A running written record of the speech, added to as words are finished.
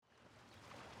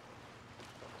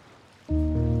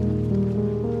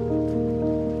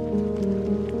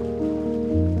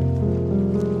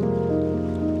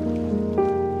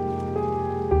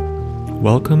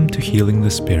Welcome to Healing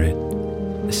the Spirit,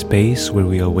 a space where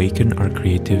we awaken our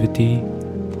creativity,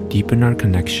 deepen our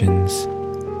connections,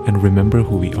 and remember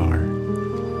who we are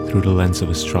through the lens of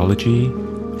astrology,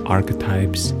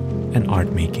 archetypes, and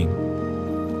art making.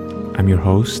 I'm your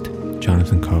host,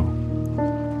 Jonathan Coe.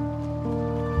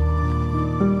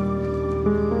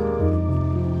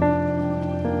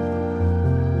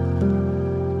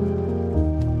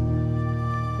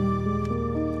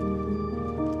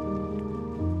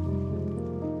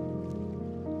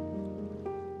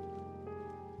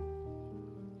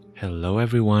 Hello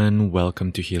everyone,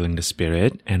 welcome to Healing the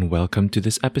Spirit and welcome to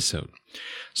this episode.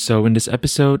 So in this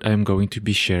episode, I'm going to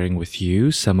be sharing with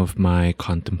you some of my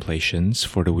contemplations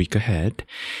for the week ahead.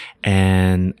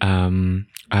 And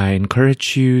I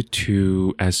encourage you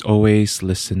to, as always,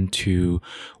 listen to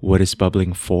what is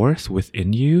bubbling forth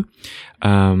within you.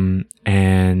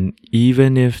 And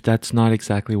even if that's not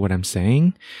exactly what I'm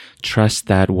saying, trust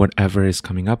that whatever is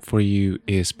coming up for you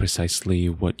is precisely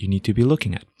what you need to be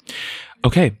looking at.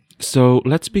 Okay. So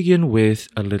let's begin with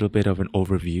a little bit of an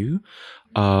overview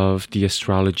of the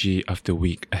astrology of the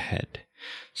week ahead.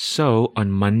 So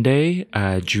on Monday,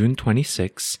 June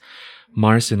 26,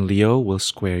 Mars in Leo will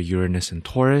square Uranus in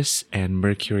Taurus and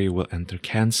Mercury will enter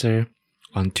Cancer.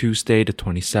 On Tuesday, the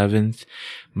 27th,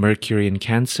 Mercury in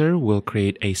Cancer will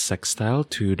create a sextile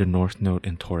to the North Node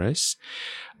in Taurus.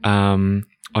 On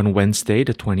Wednesday,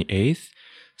 the 28th,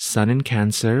 Sun in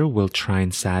Cancer will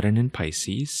trine Saturn in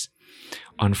Pisces.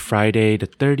 On Friday, the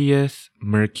 30th,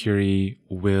 Mercury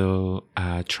will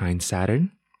trine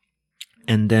Saturn.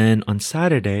 And then on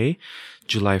Saturday,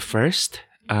 July 1st,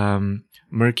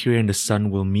 Mercury and the Sun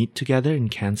will meet together in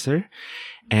Cancer.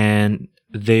 And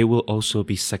they will also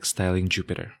be sextiling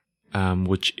Jupiter,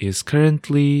 which is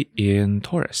currently in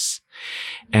Taurus.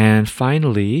 And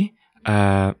finally,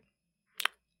 on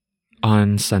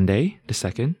Sunday, the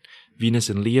 2nd, Venus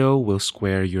in Leo will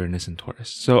square Uranus in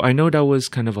Taurus. So I know that was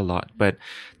kind of a lot, but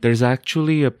there's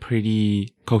actually a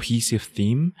pretty cohesive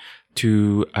theme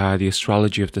to the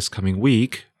astrology of this coming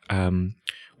week,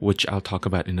 which I'll talk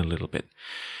about in a little bit.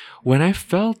 When I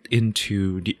felt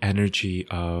into the energy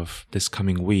of this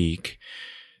coming week,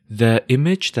 the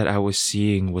image that I was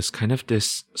seeing was kind of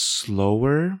this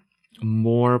slower,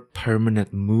 more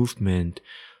permanent movement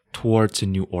towards a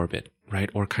new orbit. Right?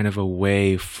 Or kind of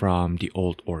away from the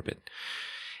old orbit.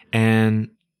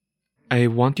 And I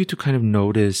want you to kind of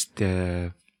notice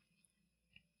the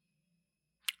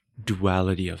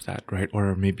duality of that, right?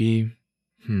 Or maybe,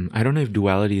 I don't know if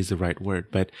duality is the right word,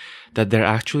 but that they're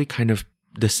actually kind of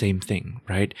the same thing,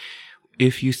 right?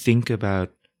 If you think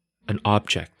about an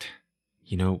object,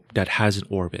 that has an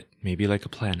orbit, maybe like a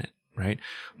planet, right?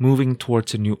 Moving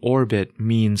towards a new orbit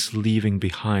means leaving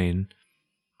behind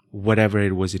whatever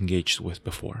it was engaged with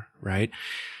before, right?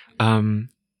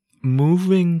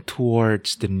 Moving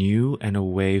towards the new and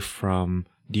away from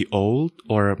the old,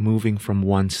 or moving from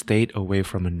one state away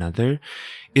from another,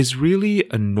 is really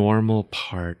a normal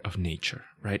part of nature,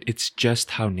 right? It's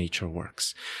just how nature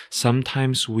works.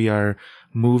 Sometimes we are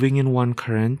moving in one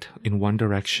current, in one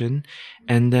direction,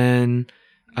 and then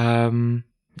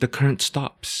the current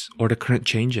stops or the current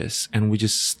changes, and we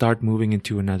just start moving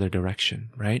into another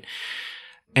direction, right?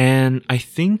 And I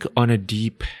think on a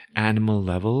deep animal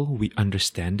level, we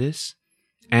understand this.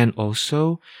 And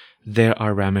also, there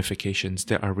are ramifications,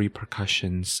 there are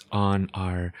repercussions on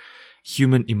our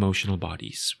human emotional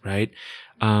bodies, right?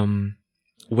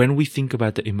 When we think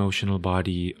about the emotional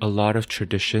body, a lot of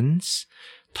traditions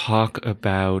talk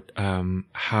about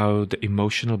how the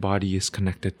emotional body is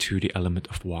connected to the element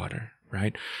of water,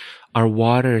 right? Our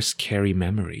waters carry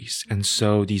memories. And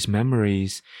so these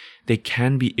memories, they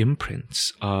can be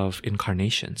imprints of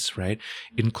incarnations, right?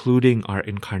 Including our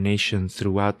incarnation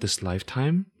throughout this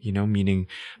lifetime, meaning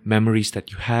memories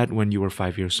that you had when you were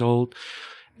 5 years old,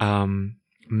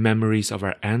 memories of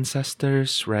our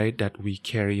ancestors, right? That we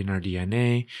carry in our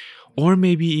DNA, or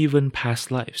maybe even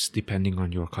past lives, depending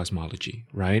on your cosmology,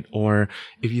 right? Or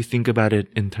if you think about it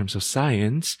in terms of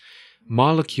science,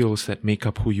 molecules that make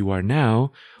up who you are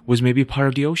now was maybe part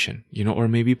of the ocean, or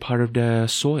maybe part of the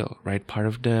soil, right? Part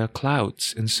of the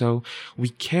clouds. And so we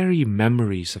carry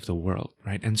memories of the world,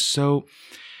 right? And so,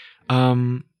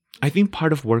 I think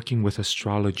part of working with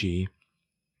astrology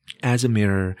as a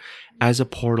mirror, as a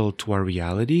portal to our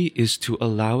reality, is to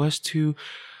allow us to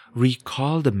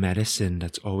recall the medicine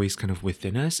that's always kind of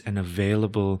within us and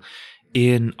available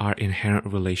in our inherent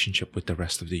relationship with the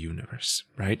rest of the universe,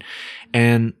 right?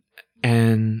 And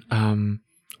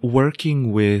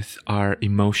working with our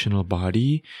emotional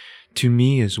body, to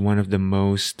me, is one of the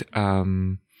most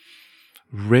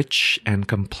rich and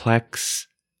complex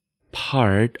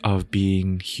part of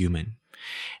being human.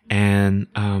 And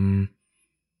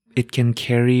it can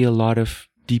carry a lot of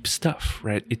deep stuff,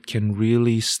 right? It can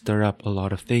really stir up a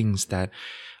lot of things that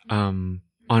on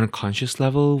a conscious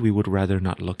level we would rather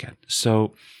not look at.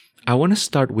 So I want to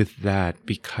start with that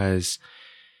because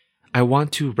I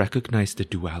want to recognize the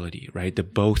duality, right? The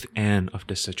both and of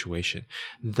the situation.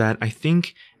 That I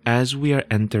think as we are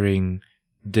entering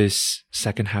this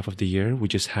second half of the year, we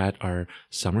just had our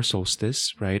summer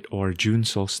solstice, right? Or June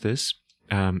solstice.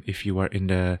 If you are in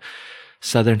the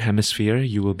southern hemisphere,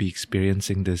 you will be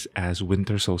experiencing this as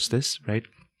winter solstice, right?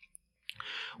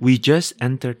 We just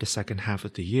entered the second half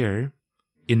of the year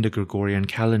in the Gregorian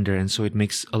calendar. And so it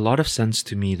makes a lot of sense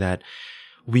to me that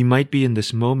we might be in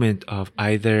this moment of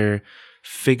either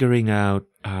figuring out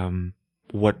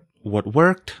what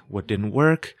worked, what didn't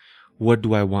work, what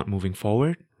do I want moving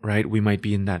forward, right? We might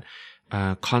be in that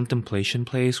contemplation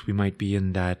place. We might be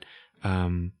in that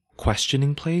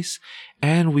questioning place.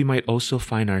 And we might also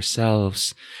find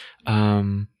ourselves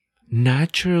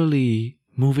naturally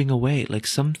moving away. Like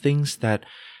some things that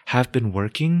have been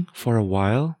working for a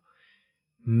while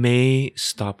may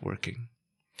stop working.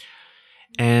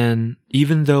 And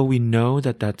even though we know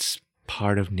that that's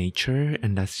part of nature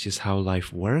and that's just how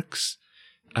life works,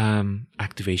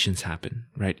 activations happen,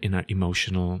 right, in our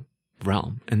emotional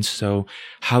realm. And so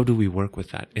how do we work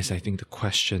with that is, I think, the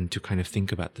question to kind of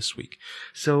think about this week.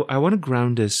 So I want to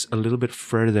ground this a little bit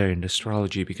further in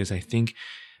astrology because I think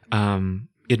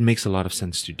it makes a lot of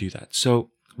sense to do that. So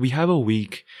we have a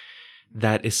week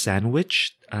that is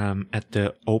sandwiched at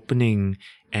the opening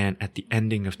and at the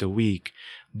ending of the week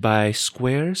by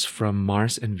squares from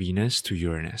Mars and Venus to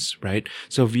Uranus, right?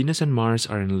 So Venus and Mars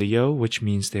are in Leo, which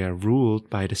means they are ruled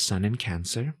by the Sun in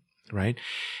Cancer, right?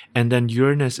 And then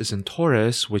Uranus is in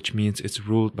Taurus, which means it's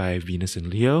ruled by Venus in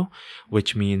Leo,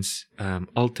 which means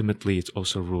ultimately it's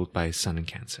also ruled by Sun in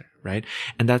Cancer, right?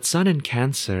 And that Sun in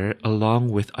Cancer,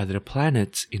 along with other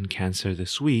planets in Cancer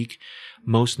this week,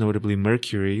 most notably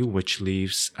Mercury, which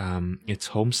leaves its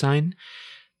home sign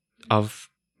of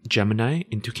Gemini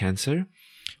into Cancer,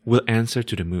 will answer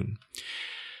to the moon.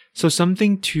 So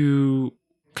something to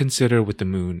consider with the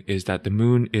moon is that the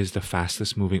moon is the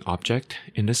fastest moving object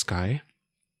in the sky.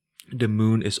 The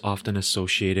moon is often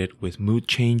associated with mood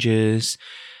changes,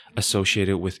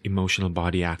 associated with emotional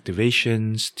body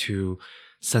activations, to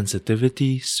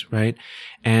sensitivities, right?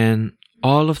 And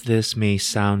all of this may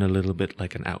sound a little bit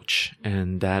like an ouch,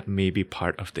 and that may be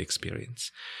part of the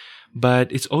experience.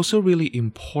 But it's also really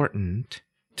important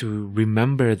to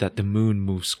remember that the moon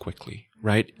moves quickly,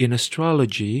 right? In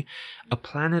astrology, a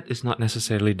planet is not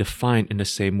necessarily defined in the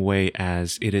same way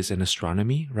as it is in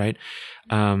astronomy, right?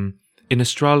 In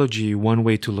astrology, one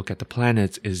way to look at the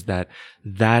planets is that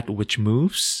which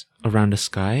moves around the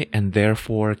sky and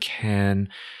therefore can,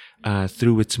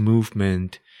 through its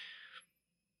movement,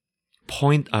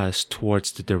 point us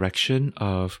towards the direction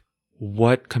of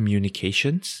what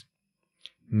communications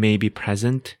may be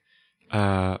present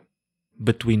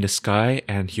between the sky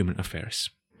and human affairs,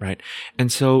 right?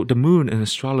 And so the moon in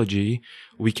astrology,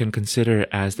 we can consider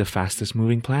as the fastest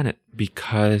moving planet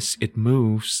because it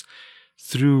moves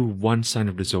through one sign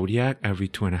of the zodiac every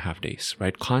 2.5 days,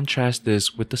 right? Contrast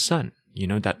this with the sun,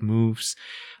 that moves,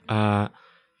 that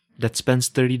spends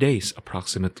 30 days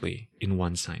approximately in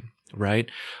one sign, right?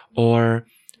 Or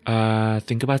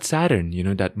think about Saturn,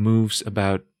 that moves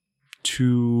about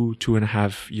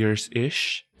 2.5 years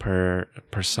ish per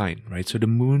sign, right? So the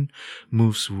moon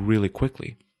moves really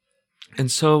quickly.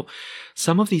 And so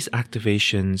some of these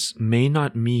activations may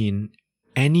not mean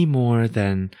any more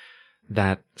than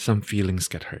that some feelings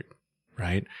get hurt,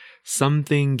 right?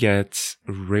 Something gets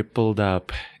rippled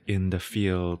up in the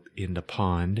field, in the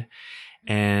pond,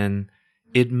 and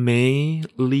it may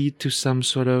lead to some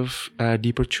sort of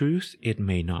deeper truth. It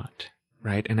may not,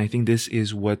 right? And I think this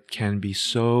is what can be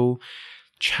so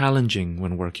challenging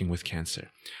when working with Cancer.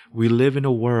 We live in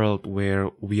a world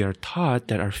where we are taught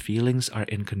that our feelings are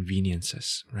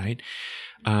inconveniences, right?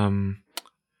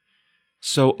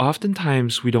 So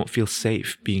oftentimes we don't feel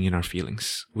safe being in our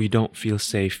feelings. We don't feel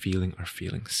safe feeling our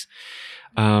feelings.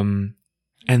 And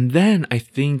then I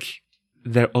think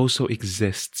there also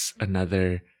exists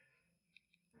another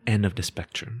end of the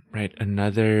spectrum, right?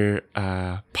 Another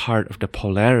part of the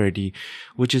polarity,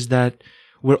 which is that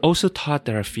we're also taught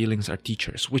that our feelings are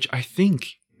teachers, which I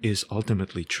think is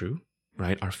ultimately true,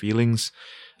 right? Our feelings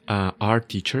are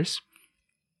teachers.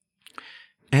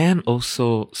 And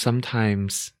also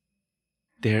sometimes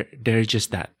they're just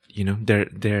that,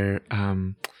 they're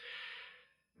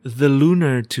the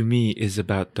lunar to me is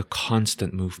about the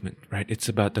constant movement, right? It's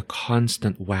about the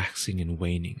constant waxing and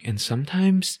waning. And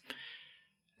sometimes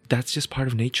that's just part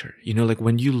of nature. Like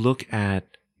when you look at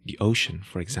the ocean,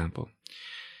 for example,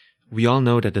 we all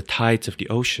know that the tides of the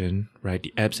ocean, right,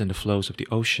 the ebbs and the flows of the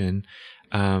ocean,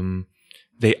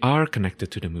 they are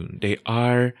connected to the moon. They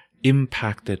are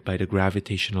impacted by the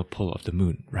gravitational pull of the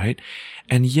moon, right?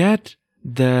 And yet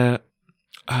the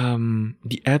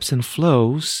ebbs and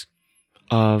flows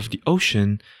of the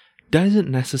ocean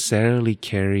doesn't necessarily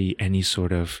carry any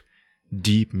sort of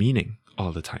deep meaning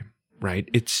all the time, right?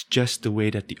 It's just the way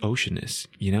that the ocean is,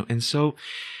 And so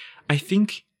I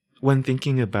think when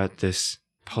thinking about this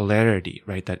polarity,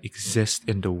 right, that exists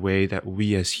in the way that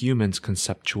we as humans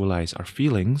conceptualize our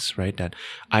feelings, right, that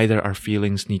either our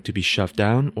feelings need to be shoved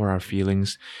down or our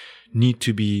feelings need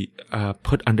to be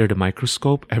put under the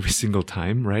microscope every single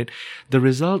time, right? The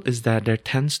result is that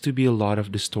there tends to be a lot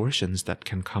of distortions that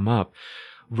can come up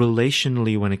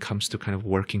relationally when it comes to kind of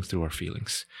working through our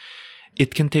feelings.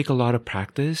 It can take a lot of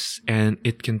practice, and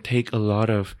it can take a lot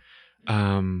of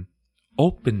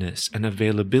openness and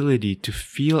availability to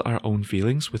feel our own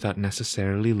feelings without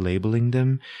necessarily labeling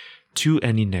them to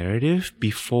any narrative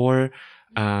before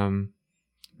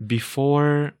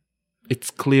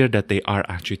it's clear that they are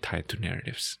actually tied to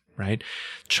narratives, right?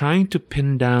 Trying to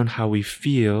pin down how we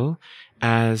feel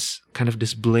as kind of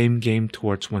this blame game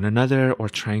towards one another, or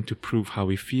trying to prove how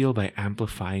we feel by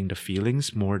amplifying the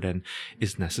feelings more than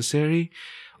is necessary,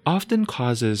 often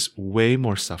causes way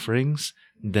more sufferings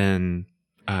than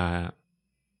it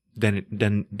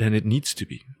needs to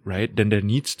be, right? Than there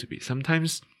needs to be.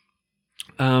 Sometimes,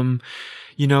 I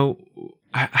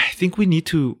think we need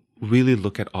to really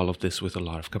look at all of this with a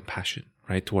lot of compassion,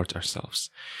 right, towards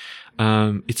ourselves.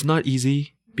 It's not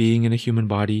easy being in a human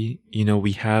body.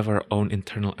 We have our own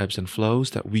internal ebbs and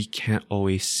flows that we can't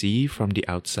always see from the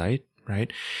outside,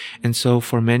 right? And so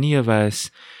for many of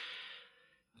us,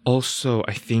 also,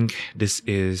 I think this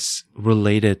is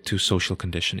related to social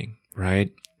conditioning,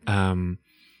 right?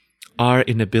 Our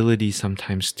inability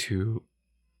sometimes to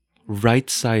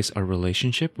right-size our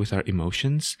relationship with our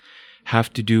emotions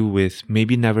have to do with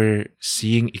maybe never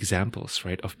seeing examples,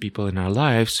 right, of people in our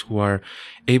lives who are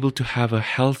able to have a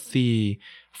healthy,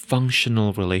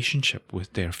 functional relationship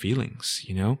with their feelings,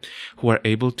 who are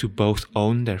able to both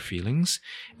own their feelings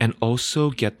and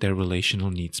also get their relational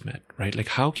needs met, right? Like,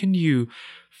 how can you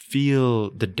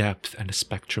feel the depth and the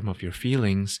spectrum of your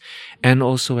feelings and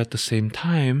also at the same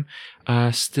time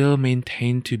still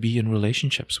maintain to be in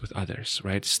relationships with others,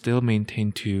 right? Still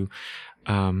maintain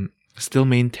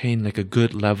like a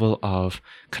good level of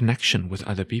connection with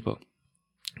other people.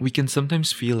 We can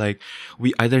sometimes feel like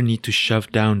we either need to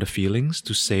shove down the feelings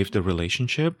to save the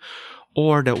relationship,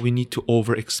 or that we need to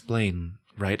over-explain,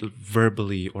 right,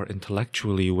 verbally or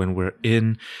intellectually when we're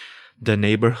in the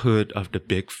neighborhood of the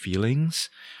big feelings,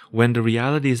 when the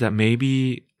reality is that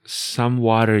maybe some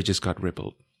water just got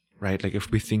rippled, right? Like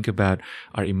if we think about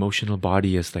our emotional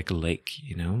body as like a lake,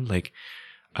 like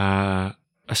a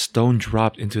stone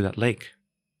dropped into that lake,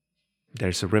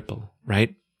 there's a ripple,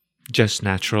 right? Just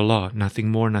natural law, nothing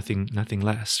more, nothing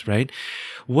less, right?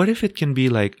 What if it can be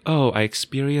like, oh, I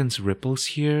experience ripples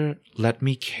here. Let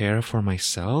me care for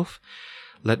myself.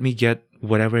 Let me get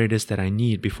whatever it is that I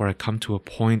need before I come to a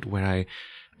point where I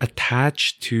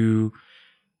attach to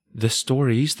the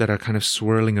stories that are kind of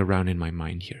swirling around in my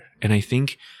mind here. And I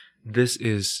think this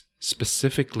is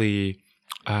specifically,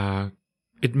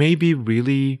 it may be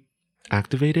really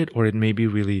activated, or it may be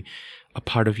really a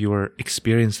part of your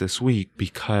experience this week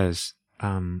because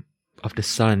of the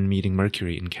sun meeting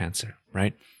Mercury in Cancer,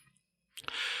 right?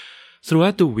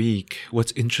 Throughout the week,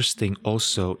 what's interesting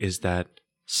also is that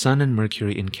Sun and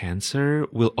Mercury in Cancer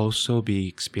will also be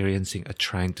experiencing a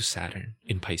trine to Saturn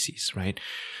in Pisces, right?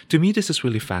 To me, this is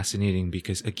really fascinating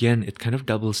because, again, it kind of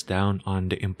doubles down on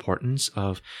the importance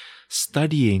of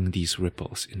studying these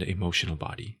ripples in the emotional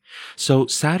body. So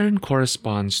Saturn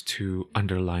corresponds to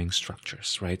underlying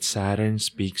structures, right? Saturn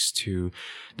speaks to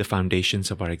the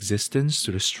foundations of our existence,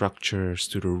 to the structures,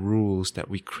 to the rules that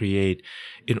we create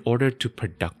in order to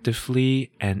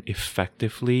productively and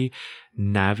effectively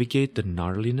navigate the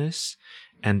gnarliness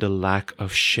and the lack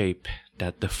of shape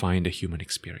that define the human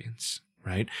experience,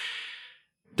 right?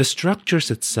 The structures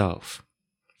itself,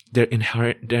 they're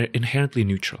inherently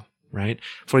neutral, right?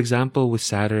 For example, with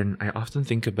Saturn, I often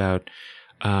think about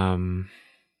a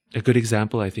good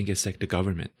example, I think, is like the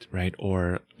government, right?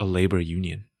 Or a labor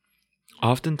union.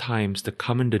 Oftentimes, the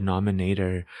common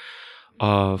denominator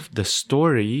of the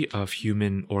story of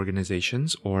human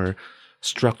organizations or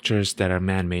structures that are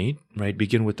man-made, right,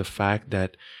 begin with the fact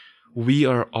that we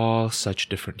are all such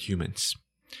different humans.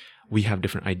 We have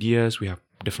different ideas, we have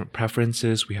different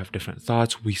preferences, we have different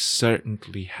thoughts, we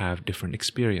certainly have different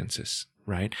experiences,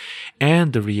 right?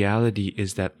 And the reality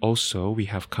is that also we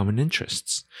have common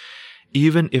interests.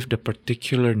 Even if the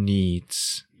particular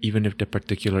needs, even if the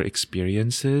particular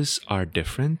experiences are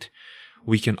different,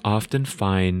 we can often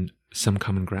find some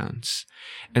common grounds.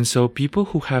 And so people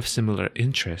who have similar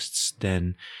interests,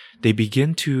 then they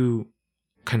begin to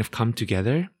kind of come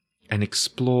together and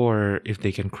explore if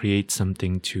they can create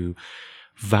something to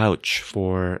vouch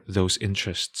for those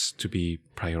interests to be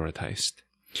prioritized.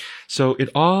 So it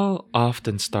all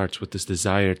often starts with this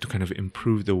desire to kind of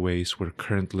improve the ways we're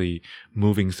currently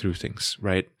moving through things,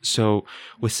 right? So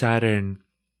with Saturn,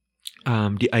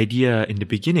 the idea in the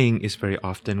beginning is very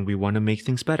often we want to make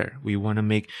things better. We want to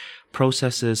make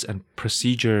processes and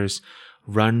procedures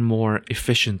run more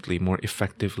efficiently, more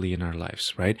effectively in our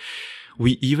lives, right?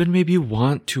 We even maybe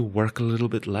want to work a little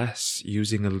bit less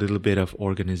using a little bit of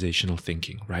organizational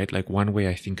thinking, right? Like one way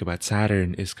I think about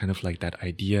Saturn is kind of like that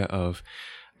idea of,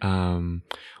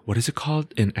 what is it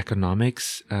called in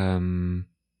economics?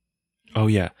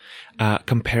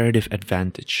 Comparative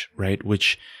advantage, right?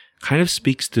 Which kind of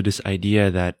speaks to this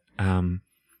idea that,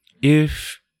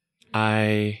 if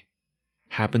I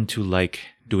happen to like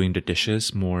doing the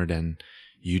dishes more than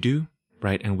you do,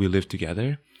 right? And we live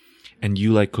together, and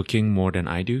you like cooking more than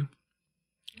I do,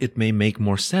 it may make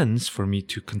more sense for me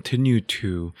to continue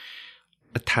to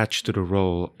attach to the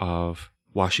role of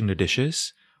washing the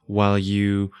dishes while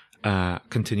you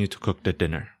continue to cook the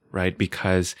dinner, right?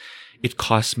 Because it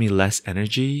costs me less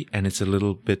energy and it's a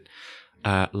little bit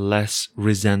less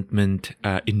resentment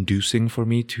inducing for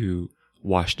me to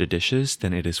wash the dishes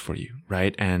than it is for you,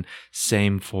 right? And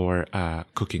same for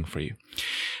cooking for you.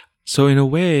 So in a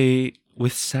way,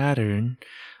 with Saturn,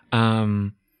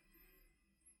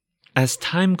 as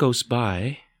time goes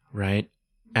by, right,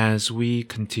 as we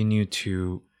continue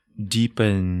to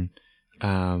deepen,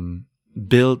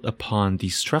 build upon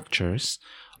these structures,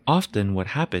 often what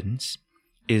happens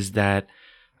is that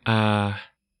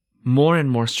more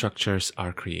and more structures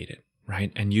are created,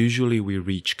 right? And usually we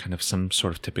reach kind of some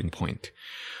sort of tipping point.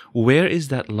 Where is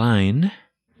that line?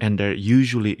 And there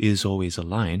usually is always a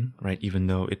line, right? Even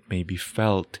though it may be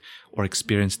felt or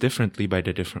experienced differently by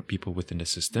the different people within the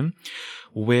system,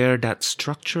 where that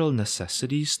structural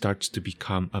necessity starts to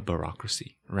become a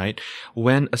bureaucracy, right?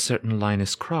 When a certain line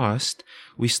is crossed,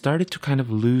 we started to kind of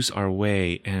lose our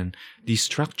way, and these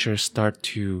structures start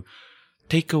to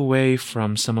take away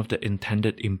from some of the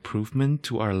intended improvement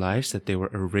to our lives that they were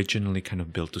originally kind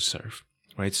of built to serve,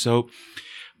 right? So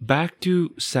back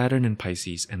to Saturn and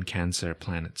Pisces and Cancer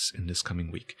planets in this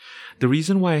coming week. The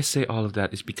reason why I say all of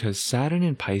that is because Saturn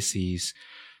and Pisces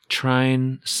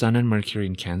trine Sun and Mercury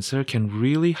in Cancer can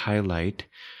really highlight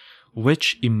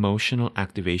which emotional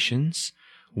activations,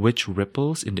 which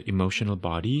ripples in the emotional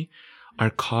body are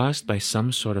caused by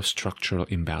some sort of structural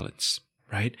imbalance,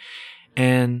 right?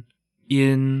 And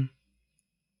in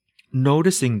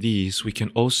noticing these, we can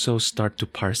also start to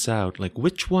parse out like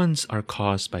which ones are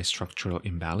caused by structural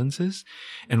imbalances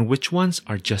and which ones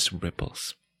are just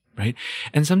ripples, right?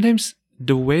 And sometimes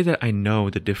the way that I know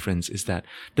the difference is that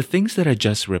the things that are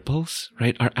just ripples,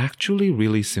 right, are actually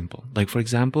really simple. Like, for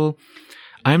example,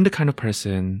 I'm the kind of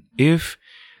person, if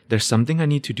there's something I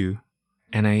need to do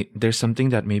and there's something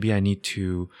that maybe I need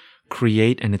to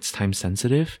create and it's time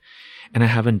sensitive and I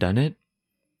haven't done it,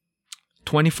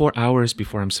 24 hours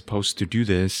before I'm supposed to do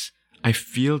this, I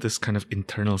feel this kind of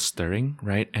internal stirring,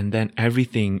 right? And then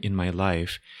everything in my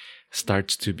life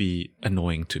starts to be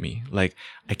annoying to me. Like,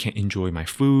 I can't enjoy my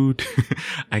food.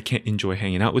 I can't enjoy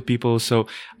hanging out with people. So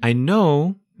I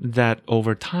know that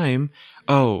over time,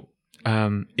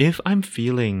 if I'm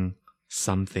feeling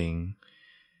something,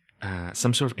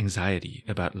 some sort of anxiety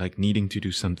about like needing to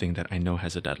do something that I know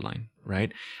has a deadline,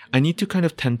 right? I need to kind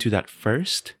of tend to that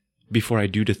first before I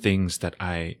do the things that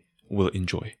I will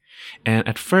enjoy. And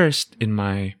at first in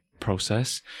my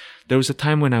process, there was a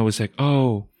time when I was like,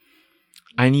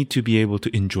 I need to be able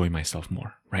to enjoy myself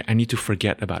more, right? I need to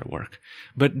forget about work.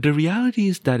 But the reality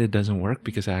is that it doesn't work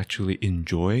because I actually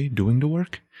enjoy doing the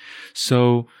work.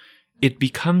 So it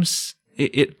becomes,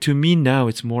 to me now,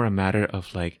 it's more a matter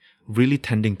of like really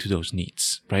tending to those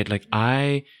needs, right? Like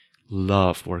I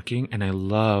love working and I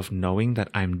love knowing that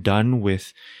I'm done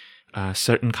with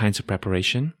certain kinds of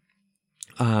preparation,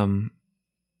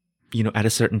 at a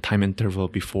certain time interval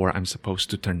before I'm supposed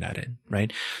to turn that in,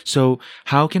 right? So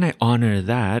how can I honor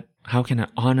that? How can I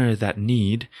honor that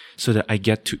need so that I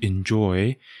get to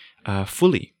enjoy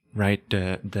fully, right,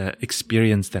 the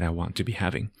experience that I want to be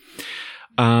having?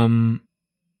 And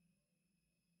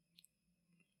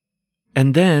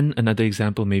then another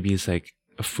example maybe is like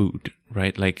a food,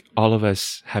 right? Like all of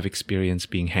us have experienced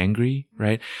being hangry,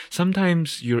 right?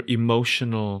 Sometimes your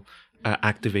emotional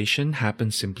activation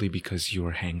happens simply because you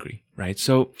are hangry, right?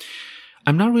 So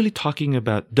I'm not really talking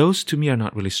about those. To me are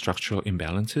not really structural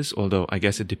imbalances, although I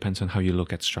guess it depends on how you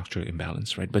look at structural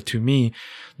imbalance, right? But to me,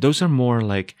 those are more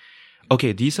like,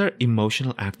 okay, these are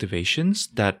emotional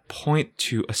activations that point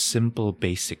to a simple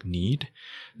basic need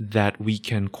that we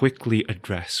can quickly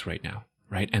address right now,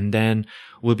 right? And then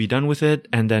we'll be done with it.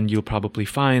 And then you'll probably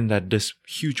find that this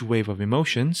huge wave of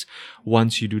emotions,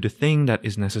 once you do the thing that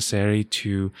is necessary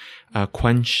to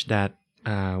quench that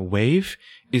wave,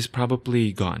 is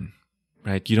probably gone,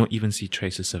 right? You don't even see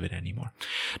traces of it anymore.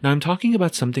 Now I'm talking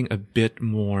about something a bit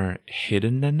more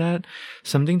hidden than that,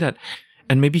 something that,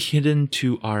 and maybe hidden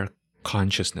to our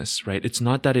consciousness, right? It's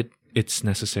not that it's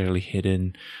necessarily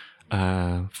hidden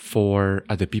for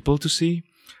other people to see,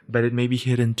 but it may be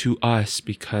hidden to us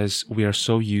because we are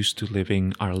so used to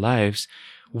living our lives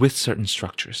with certain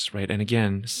structures, right? And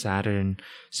again, Saturn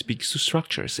speaks to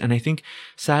structures. And I think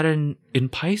Saturn in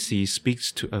Pisces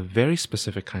speaks to a very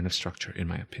specific kind of structure, in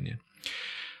my opinion.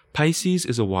 Pisces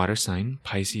is a water sign.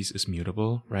 Pisces is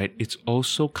mutable, right? It's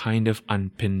also kind of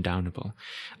unpin downable.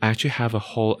 I actually have a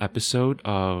whole episode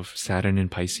of Saturn in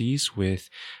Pisces with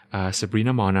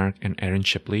Sabrina Monarch and Erin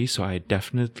Shipley. So I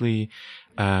definitely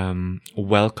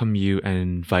welcome you and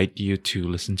invite you to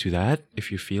listen to that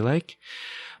if you feel like.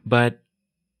 But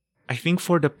I think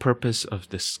for the purpose of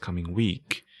this coming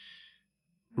week,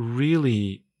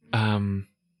 really,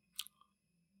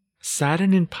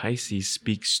 Saturn in Pisces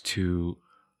speaks to,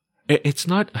 it's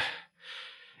not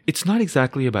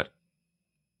exactly about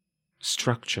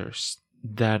structures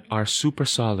that are super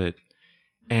solid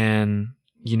and,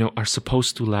 are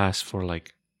supposed to last for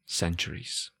like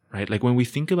centuries, right? Like when we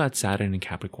think about Saturn in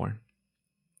Capricorn,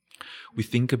 we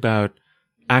think about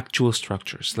actual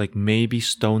structures, like maybe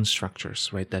stone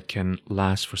structures, right? That can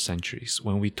last for centuries.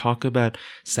 When we talk about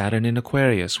Saturn in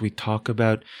Aquarius, we talk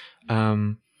about,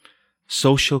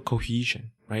 social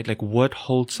cohesion, right? Like what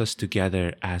holds us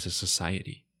together as a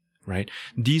society, right?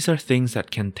 These are things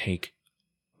that can take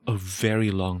a very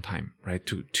long time, right?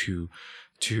 To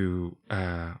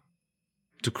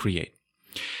create.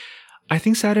 I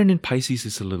think Saturn in Pisces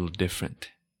is a little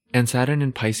different. And Saturn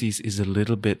in Pisces is a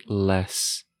little bit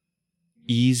less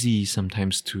easy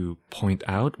sometimes to point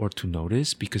out or to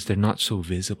notice because they're not so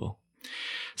visible.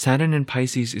 Saturn in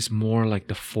Pisces is more like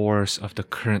the force of the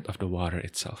current of the water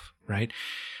itself, right?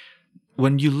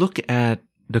 When you look at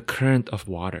the current of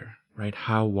water, right,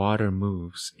 how water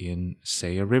moves in,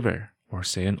 say, a river or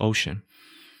say an ocean,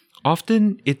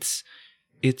 often it's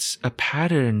a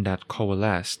pattern that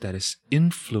coalesces, that is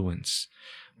influenced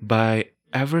by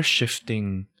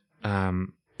ever-shifting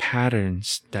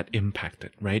patterns that impact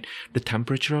it, right? The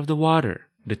temperature of the water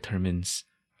determines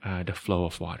the flow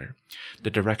of water, the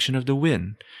direction of the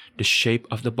wind, the shape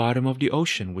of the bottom of the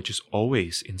ocean, which is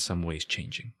always in some ways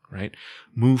changing, right?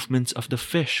 Movements of the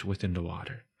fish within the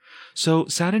water. So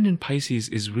Saturn in Pisces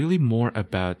is really more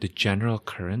about the general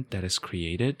current that is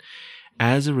created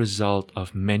as a result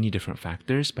of many different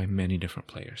factors by many different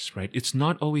players, right? It's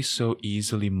not always so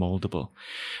easily moldable,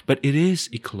 but it is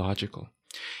ecological.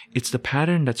 It's the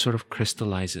pattern that sort of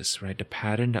crystallizes, right? The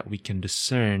pattern that we can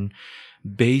discern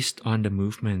based on the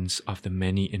movements of the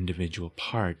many individual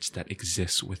parts that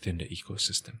exist within the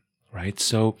ecosystem, right?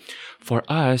 So for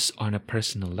us on a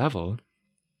personal level,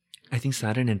 I think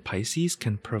Saturn in Pisces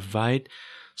can provide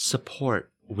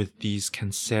support with these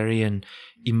Cancerian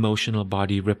emotional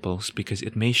body ripples because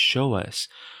it may show us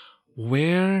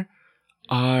where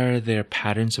are there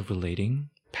patterns of relating,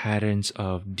 patterns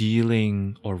of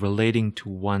dealing or relating to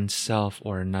oneself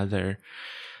or another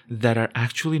that are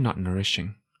actually not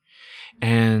nourishing.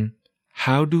 And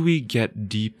how do we get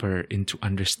deeper into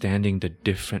understanding the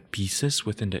different pieces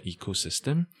within the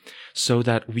ecosystem so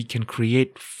that we can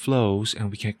create flows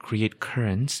and we can create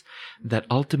currents that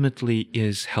ultimately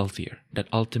is healthier, that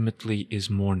ultimately is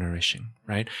more nourishing,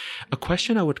 right? A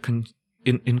question I would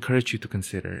encourage you to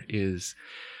consider is,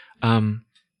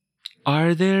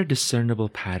 are there discernible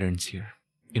patterns here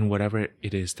in whatever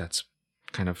it is that's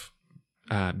kind of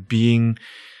being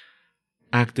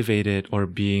activated or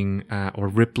being or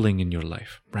rippling in your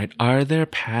life, right? Are there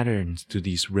patterns to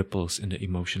these ripples in the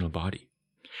emotional body?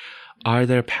 Are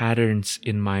there patterns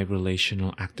in my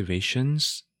relational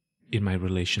activations, in my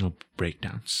relational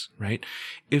breakdowns, right?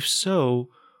 If so,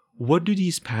 what do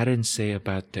these patterns say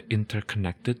about the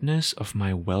interconnectedness of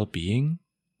my well-being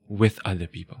with other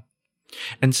people?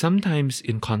 And sometimes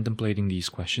in contemplating these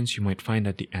questions, you might find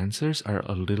that the answers are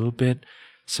a little bit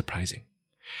surprising.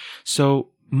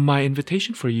 So my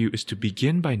invitation for you is to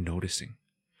begin by noticing.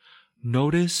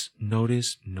 Notice,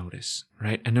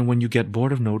 right? And then when you get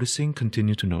bored of noticing,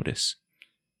 continue to notice.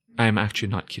 I'm actually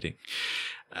not kidding.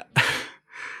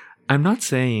 I'm not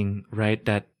saying, right,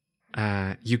 that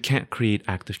you can't create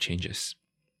active changes.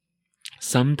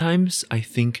 Sometimes I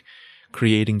think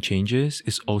creating changes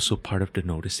is also part of the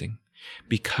noticing,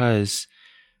 because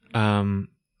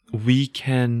we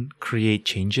can create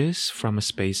changes from a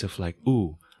space of like,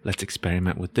 ooh, let's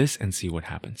experiment with this and see what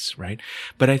happens, right?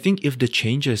 But I think if the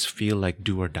changes feel like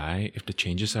do or die, if the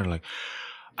changes are like,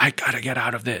 I gotta get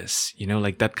out of this,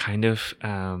 like that kind of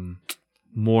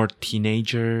more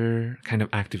teenager kind of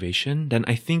activation, then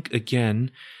I think,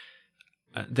 again,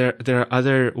 there are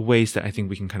other ways that I think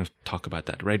we can kind of talk about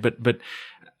that, right? But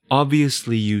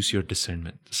obviously use your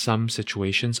discernment. Some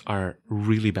situations are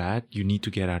really bad. You need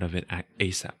to get out of it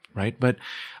ASAP, right? But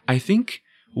I think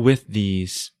with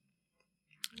these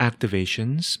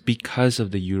activations, because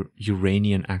of the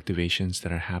Uranian activations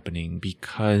that are happening,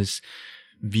 because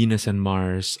Venus and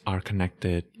Mars are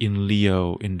connected in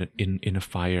Leo in a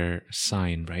fire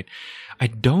sign, right? I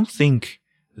don't think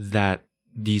that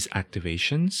these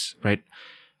activations, right,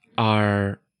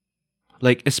 are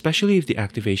like, especially if the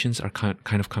activations are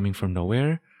kind of coming from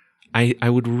nowhere, I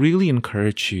would really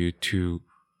encourage you to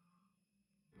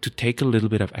take a little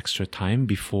bit of extra time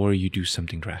before you do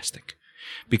something drastic.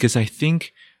 Because I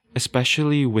think,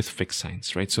 especially with fixed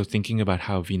signs, right? So thinking about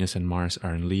how Venus and Mars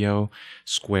are in Leo,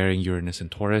 squaring Uranus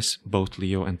and Taurus, both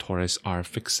Leo and Taurus are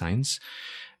fixed signs.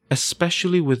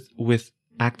 Especially with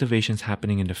activations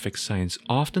happening in the fixed signs,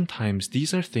 oftentimes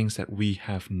these are things that we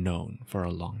have known for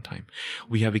a long time.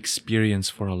 We have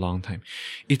experienced for a long time.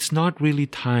 It's not really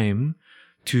time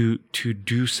to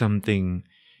do something,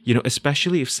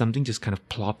 especially if something just kind of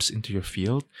plops into your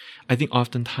field. I think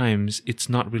oftentimes it's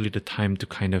not really the time to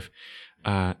kind of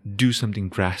do something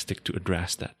drastic to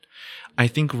address that. I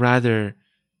think rather,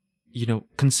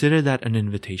 consider that an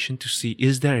invitation to see,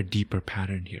 is there a deeper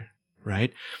pattern here,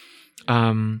 right?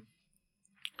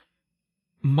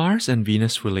 Mars and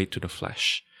Venus relate to the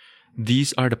flesh.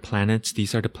 These are the planets,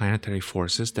 these are the planetary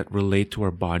forces that relate to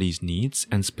our body's needs,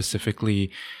 and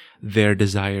specifically their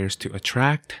desires to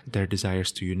attract, their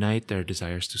desires to unite, their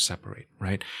desires to separate,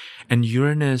 right? And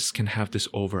Uranus can have this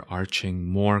overarching,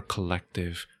 more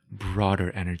collective,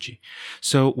 broader energy.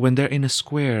 So when they're in a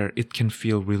square, it can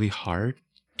feel really hard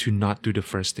to not do the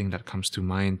first thing that comes to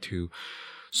mind to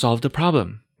solve the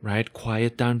problem, right?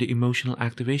 Quiet down the emotional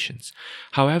activations.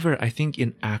 However, I think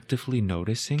in actively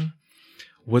noticing,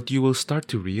 what you will start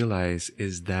to realize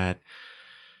is that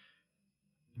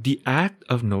the act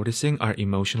of noticing our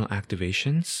emotional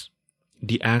activations,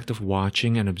 the act of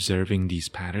watching and observing these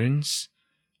patterns,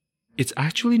 it's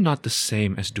actually not the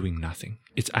same as doing nothing.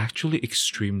 It's actually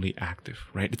extremely active,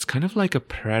 right? It's kind of like a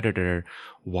predator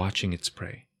watching its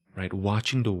prey, right?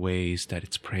 Watching the ways that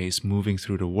its prey is moving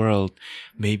through the world,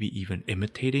 maybe even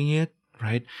imitating it,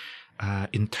 right?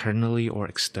 Internally or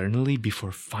externally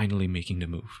before finally making the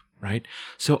move, right?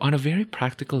 So on a very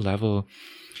practical level,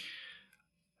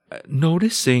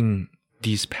 noticing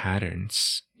these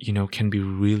patterns, can be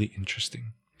really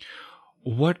interesting.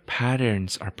 What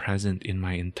patterns are present in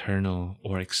my internal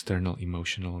or external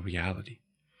emotional reality?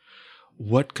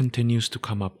 What continues to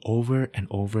come up over and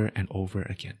over and over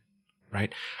again,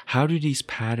 right? How do these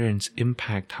patterns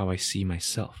impact how I see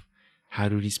myself? How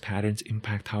do these patterns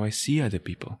impact how I see other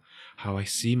people? How I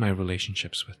see my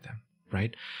relationships with them,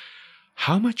 right?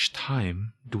 How much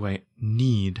time do I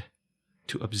need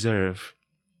to observe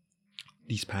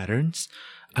these patterns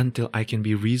until I can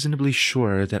be reasonably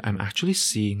sure that I'm actually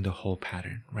seeing the whole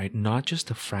pattern, right? Not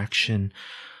just a fraction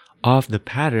of the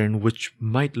pattern, which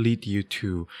might lead you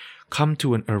to come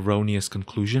to an erroneous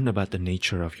conclusion about the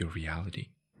nature of your reality,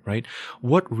 right?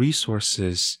 What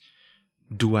resources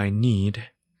do I need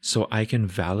so I can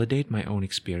validate my own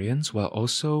experience while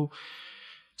also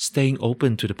staying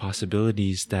open to the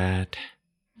possibilities that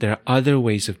there are other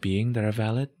ways of being that are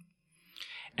valid,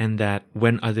 and that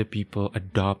when other people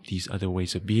adopt these other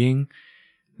ways of being,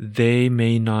 they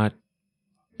may not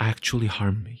actually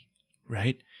harm me,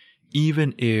 right?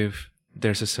 Even if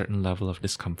there's a certain level of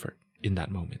discomfort in that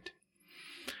moment.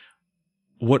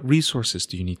 What resources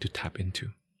do you need to tap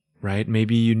into, right?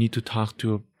 Maybe you need to talk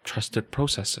to a trusted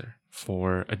processor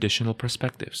for additional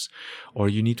perspectives, or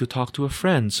you need to talk to a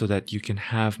friend so that you can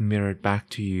have mirrored back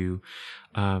to you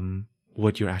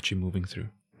what you're actually moving through,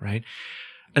 right?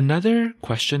 Another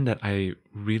question that I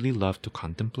really love to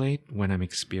contemplate when I'm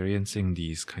experiencing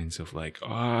these kinds of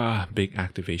big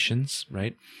activations,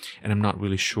 right? And I'm not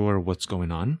really sure what's going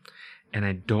on, and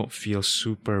I don't feel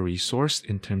super resourced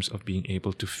in terms of being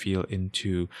able to feel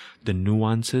into the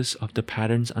nuances of the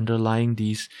patterns underlying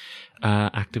these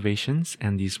activations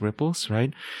and these ripples,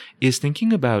 right? Is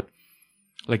thinking about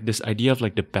like this idea of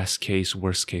like the best case,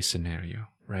 worst case scenario,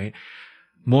 right?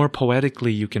 More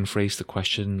poetically, you can phrase the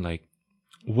question like,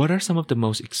 what are some of the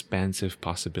most expansive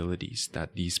possibilities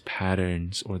that these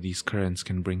patterns or these currents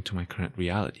can bring to my current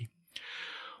reality?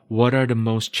 What are the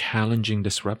most challenging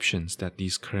disruptions that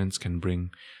these currents can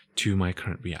bring to my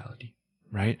current reality,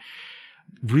 right?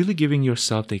 Really giving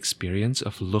yourself the experience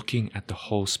of looking at the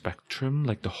whole spectrum,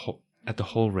 like at the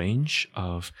whole range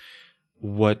of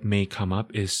what may come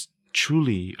up is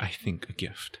truly, I think, a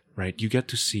gift, right? You get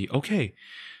to see, okay,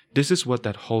 this is what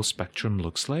that whole spectrum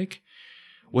looks like.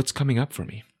 What's coming up for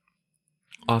me?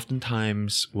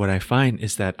 Oftentimes, what I find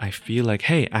is that I feel like,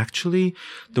 hey, actually,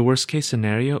 the worst case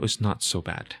scenario is not so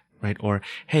bad, right? Or,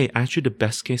 hey, actually, the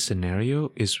best case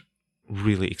scenario is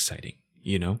really exciting,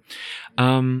 you know?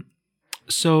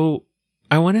 So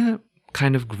I want to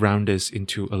kind of ground this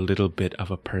into a little bit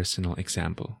of a personal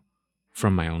example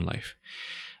from my own life.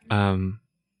 And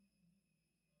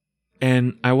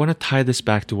I want to tie this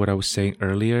back to what I was saying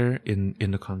earlier in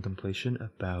the contemplation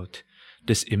about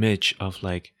this image of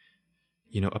like,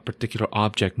 you know, a particular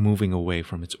object moving away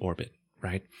from its orbit,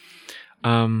 right?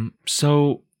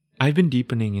 So I've been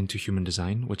deepening into human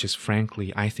design, which is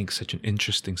frankly, I think, such an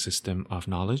interesting system of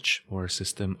knowledge or a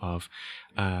system of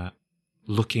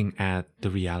looking at the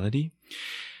reality,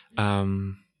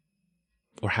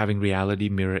 or having reality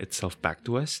mirror itself back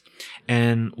to us.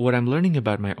 And what I'm learning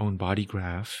about my own body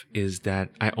graph is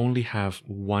that I only have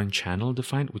one channel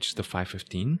defined, which is the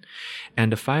 515.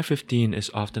 And the 515 is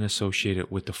often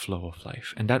associated with the flow of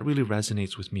life. And that really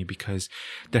resonates with me because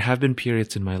there have been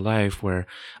periods in my life where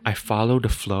I follow the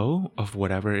flow of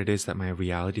whatever it is that my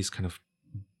reality is kind of,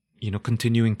 you know,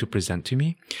 continuing to present to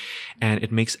me. And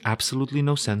it makes absolutely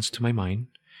no sense to my mind,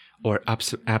 or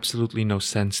absolutely no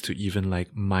sense to even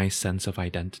like my sense of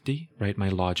identity, right? My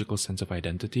logical sense of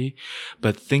identity.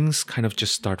 But things kind of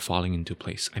just start falling into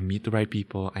place. I meet the right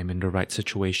people, I'm in the right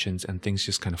situations, and things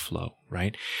just kind of flow,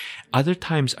 right? Other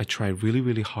times I try really,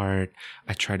 really hard.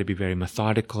 I try to be very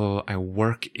methodical. I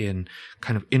work in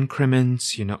kind of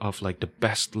increments, you know, of like the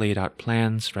best laid out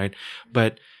plans, right?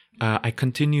 But I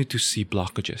continue to see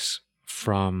blockages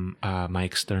from my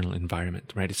external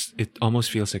environment, right? It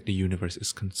almost feels like the universe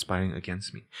is conspiring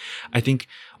against me. I think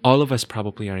all of us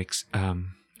probably are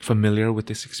familiar with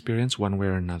this experience one way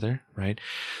or another, right?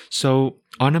 So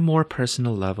on a more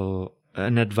personal level,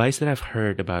 an advice that I've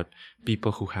heard about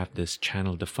people who have this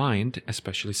channel defined,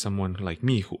 especially someone like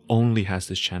me who only has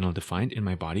this channel defined in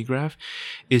my body graph,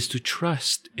 is to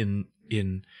trust in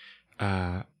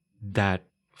that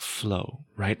flow,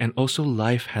 right? And also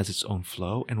life has its own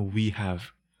flow and we have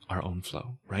our own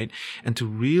flow, right? And to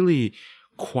really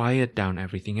quiet down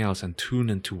everything else and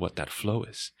tune into what that flow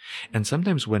is. And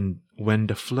sometimes when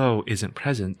the flow isn't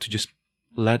present, to just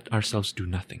let ourselves do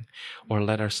nothing, or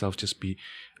let ourselves just be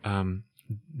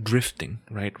drifting,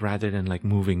 right? Rather than like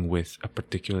moving with a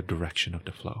particular direction of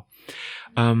the flow.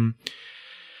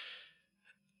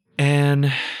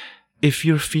 And if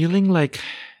you're feeling like,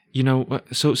 you know,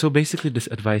 so basically this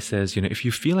advice says, you know, if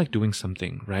you feel like doing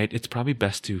something, right, it's probably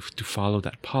best to follow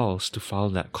that pulse, to follow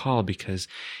that call, because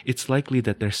it's likely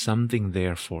that there's something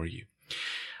there for you.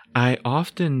 I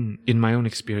often, in my own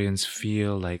experience,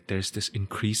 feel like there's this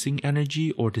increasing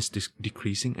energy or this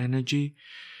decreasing energy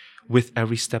with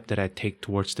every step that I take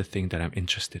towards the thing that I'm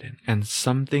interested in. And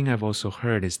something I've also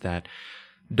heard is that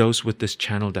those with this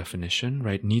channel definition,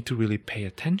 right, need to really pay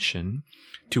attention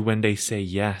to when they say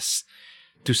yes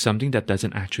to something that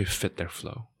doesn't actually fit their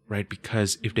flow, right?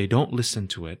 Because if they don't listen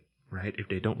to it, right, if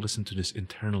they don't listen to this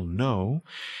internal no,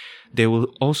 they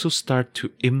will also start to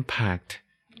impact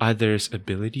others'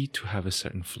 ability to have a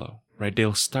certain flow, right?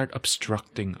 They'll start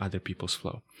obstructing other people's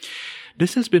flow.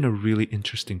 This has been a really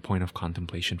interesting point of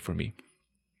contemplation for me.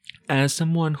 As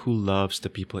someone who loves the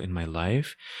people in my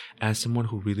life, as someone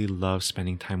who really loves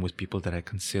spending time with people that I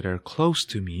consider close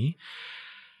to me,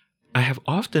 I have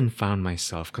often found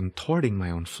myself contorting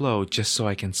my own flow just so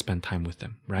I can spend time with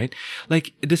them, right?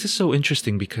 Like, this is so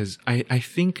interesting because I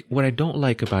think what I don't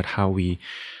like about how we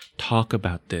talk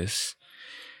about this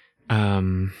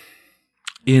in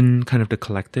kind of the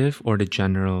collective or the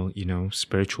general, you know,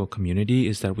 spiritual community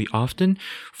is that we often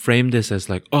frame this as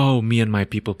like, oh, me and my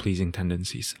people-pleasing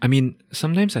tendencies. I mean,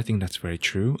 sometimes I think that's very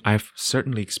true. I've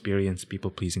certainly experienced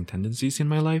people-pleasing tendencies in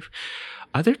my life.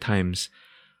 Other times,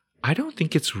 I don't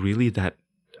think it's really that,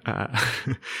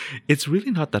 it's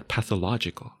really not that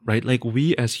pathological, right? Like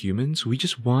we as humans, we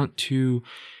just want to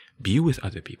be with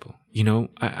other people. You know,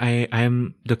 I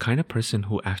am the kind of person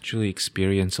who actually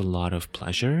experience a lot of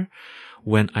pleasure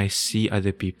when I see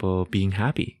other people being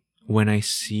happy, when I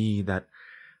see that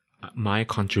my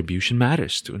contribution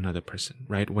matters to another person,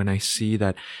 right? When I see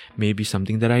that maybe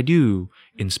something that I do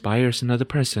inspires another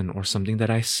person, or something that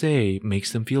I say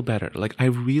makes them feel better, like I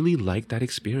really like that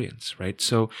experience, right?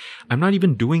 So I'm not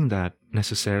even doing that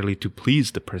necessarily to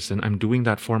please the person. I'm doing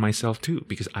that for myself too,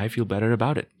 because I feel better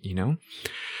about it,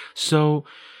 So,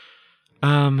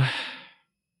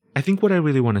 I think what I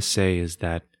really want to say is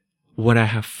that what I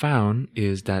have found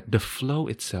is that the flow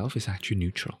itself is actually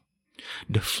neutral.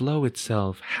 The flow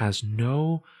itself has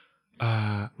no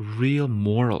real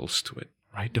morals to it,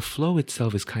 right? The flow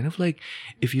itself is kind of like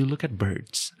if you look at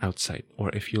birds outside, or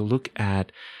if you look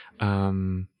at,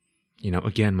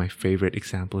 again, my favorite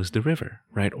example is the river,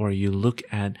 right? Or you look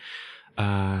at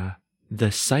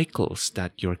the cycles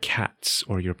that your cats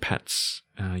or your pets,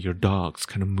 your dogs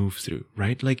kind of move through,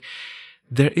 right? Like,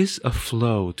 there is a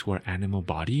flow to our animal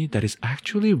body that is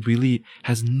actually really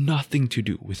has nothing to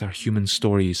do with our human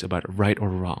stories about right or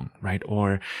wrong, right?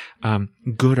 Or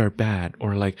good or bad,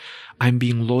 or like I'm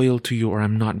being loyal to you or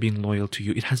I'm not being loyal to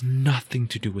you. It has nothing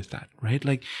to do with that, right?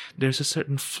 Like, there's a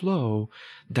certain flow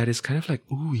that is kind of like,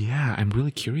 oh yeah, I'm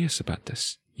really curious about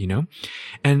this,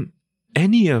 And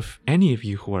any of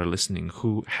you who are listening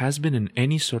who has been in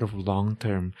any sort of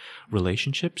long-term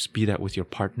relationships, be that with your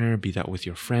partner, be that with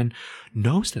your friend,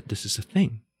 knows that this is a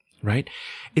thing, right?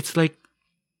 It's like,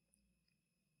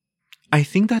 I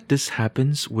think that this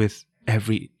happens with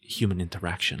every human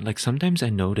interaction. Like, sometimes I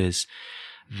notice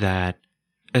that,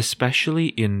 especially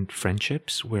in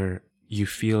friendships where you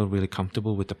feel really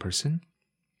comfortable with the person,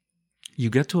 you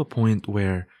get to a point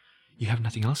where you have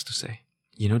nothing else to say.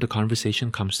 The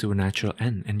conversation comes to a natural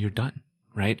end and you're done,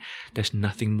 right? There's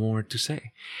nothing more to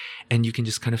say. And you can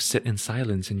just kind of sit in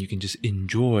silence and you can just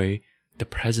enjoy the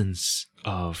presence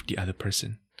of the other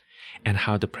person and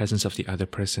how the presence of the other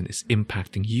person is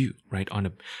impacting you, right?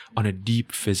 On a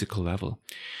deep physical level.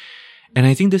 And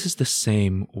I think this is the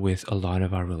same with a lot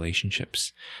of our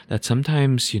relationships, that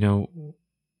sometimes,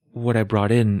 what I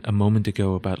brought in a moment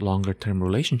ago about longer term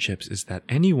relationships is that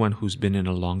anyone who's been in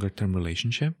a longer term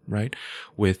relationship, right,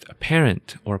 with a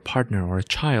parent or a partner or a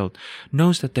child,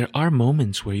 knows that there are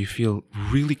moments where you feel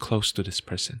really close to this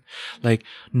person. Like,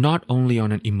 not only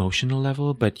on an emotional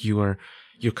level, but you're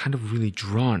kind of really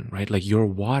drawn, right? Like, your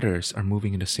waters are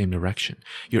moving in the same direction.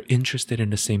 You're interested in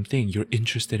the same thing. You're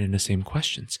interested in the same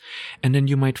questions. And then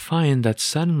you might find that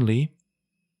suddenly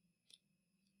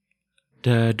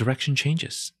the direction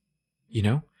changes.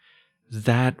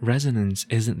 That resonance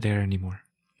isn't there anymore.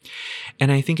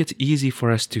 And I think it's easy for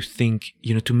us to think,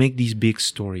 to make these big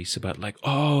stories about like,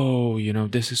 oh,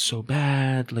 this is so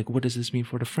bad. Like, what does this mean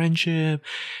for the friendship?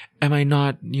 Am I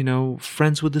not,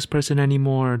 friends with this person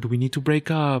anymore? Do we need to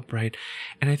break up? Right.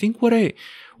 And I think what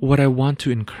I want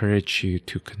to encourage you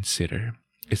to consider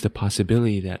is the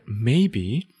possibility that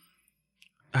maybe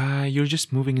you're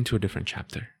just moving into a different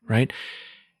chapter, right?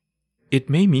 It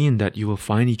may mean that you will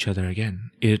find each other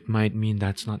again. It might mean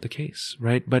that's not the case,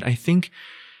 right? But I think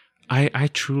I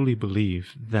truly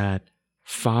believe that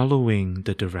following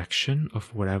the direction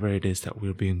of whatever it is that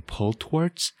we're being pulled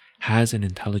towards has an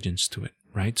intelligence to it,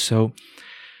 right? So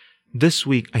this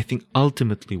week, I think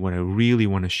ultimately what I really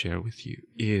want to share with you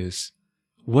is,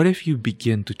 what if you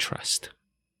begin to trust?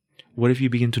 What if you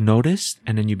begin to notice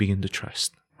and then you begin to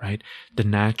trust, right? The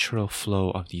natural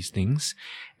flow of these things,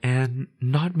 and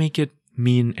not make it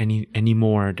mean any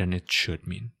more than it should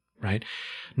mean, right?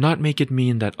 Not make it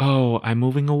mean that, oh, I'm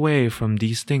moving away from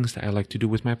these things that I like to do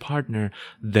with my partner,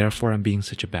 therefore I'm being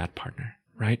such a bad partner,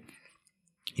 right?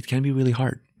 It can be really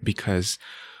hard because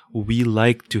we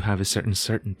like to have a certain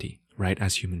certainty, right,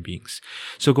 as human beings.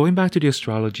 So going back to the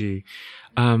astrology,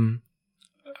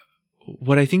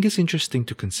 what I think is interesting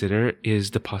to consider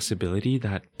is the possibility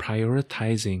that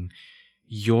prioritizing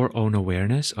your own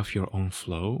awareness of your own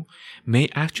flow may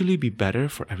actually be better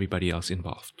for everybody else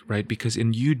involved, right? Because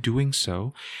in you doing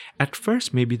so, at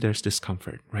first, maybe there's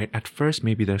discomfort, right? At first,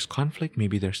 maybe there's conflict,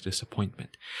 maybe there's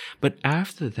disappointment. But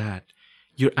after that,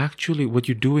 what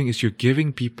you're doing is you're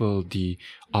giving people the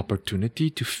opportunity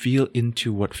to feel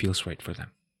into what feels right for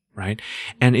them, right?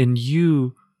 And in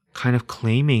you kind of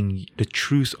claiming the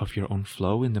truth of your own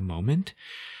flow in the moment,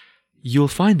 you'll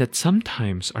find that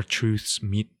sometimes our truths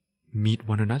meet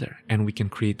one another and we can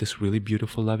create this really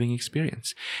beautiful, loving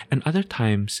experience. And other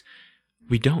times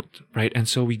we don't, right? And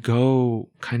so we go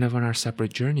kind of on our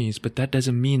separate journeys, but that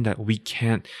doesn't mean that we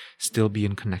can't still be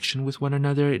in connection with one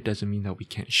another. It doesn't mean that we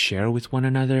can't share with one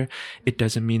another. It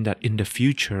doesn't mean that in the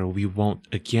future we won't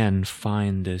again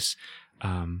find this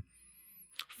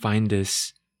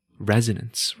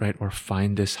resonance, right? Or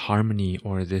find this harmony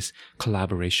or this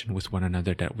collaboration with one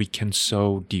another that we can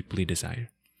so deeply desire.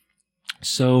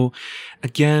 So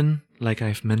again, like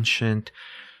I've mentioned,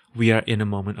 we are in a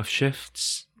moment of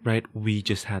shifts, right? We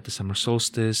just had the summer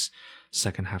solstice,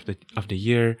 second half of the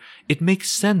year. It makes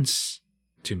sense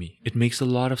to me. It makes a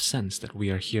lot of sense that we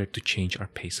are here to change our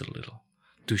pace a little,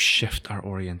 to shift our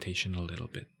orientation a little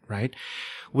bit, right?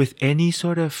 With any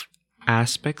sort of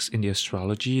aspects in the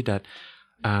astrology that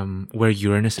where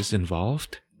Uranus is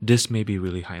involved, this may be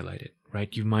really highlighted,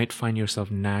 right? You might find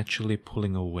yourself naturally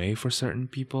pulling away for certain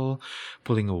people,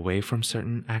 pulling away from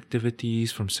certain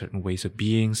activities, from certain ways of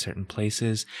being, certain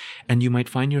places, and you might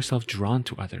find yourself drawn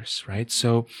to others, right?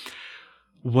 So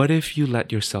what if you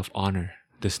let yourself honor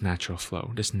this natural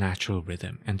flow, this natural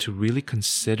rhythm, and to really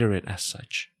consider it as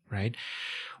such, right?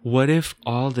 What if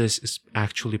all this is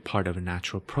actually part of a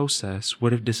natural process?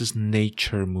 What if this is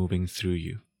nature moving through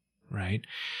you, right?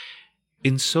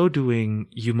 In so doing,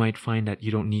 you might find that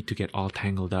you don't need to get all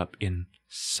tangled up in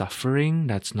suffering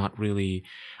that's not really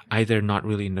either not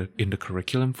really in the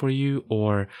curriculum for you,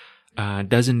 or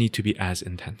doesn't need to be as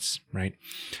intense, right?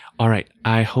 All right.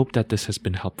 I hope that this has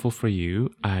been helpful for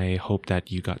you. I hope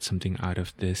that you got something out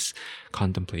of this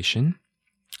contemplation.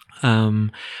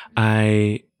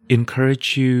 I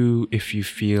encourage you, if you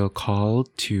feel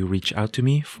called, to reach out to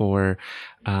me for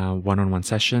one-on-one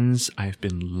sessions. I've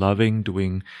been loving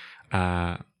doing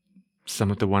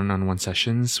some of the one-on-one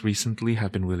sessions recently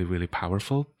have been really, really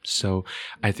powerful. So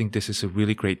I think this is a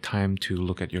really great time to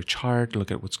look at your chart,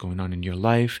 look at what's going on in your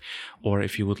life, or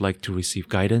if you would like to receive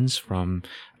guidance from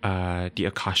the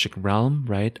Akashic realm,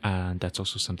 right? That's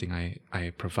also something I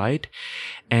provide.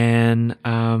 And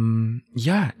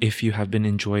if you have been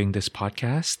enjoying this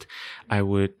podcast, I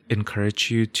would encourage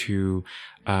you to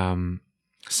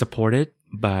support it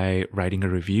by writing a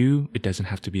review. It doesn't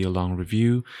have to be a long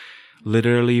review.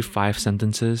 Literally 5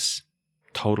 sentences,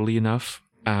 totally enough.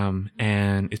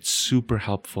 And it's super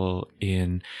helpful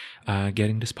in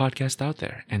getting this podcast out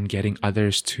there and getting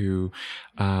others to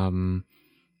find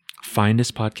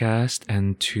this podcast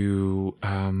and to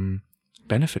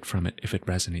benefit from it if it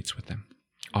resonates with them.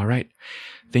 All right.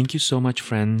 Thank you so much,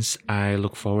 friends. I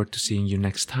look forward to seeing you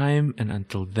next time. And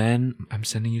until then, I'm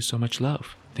sending you so much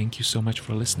love. Thank you so much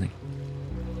for listening.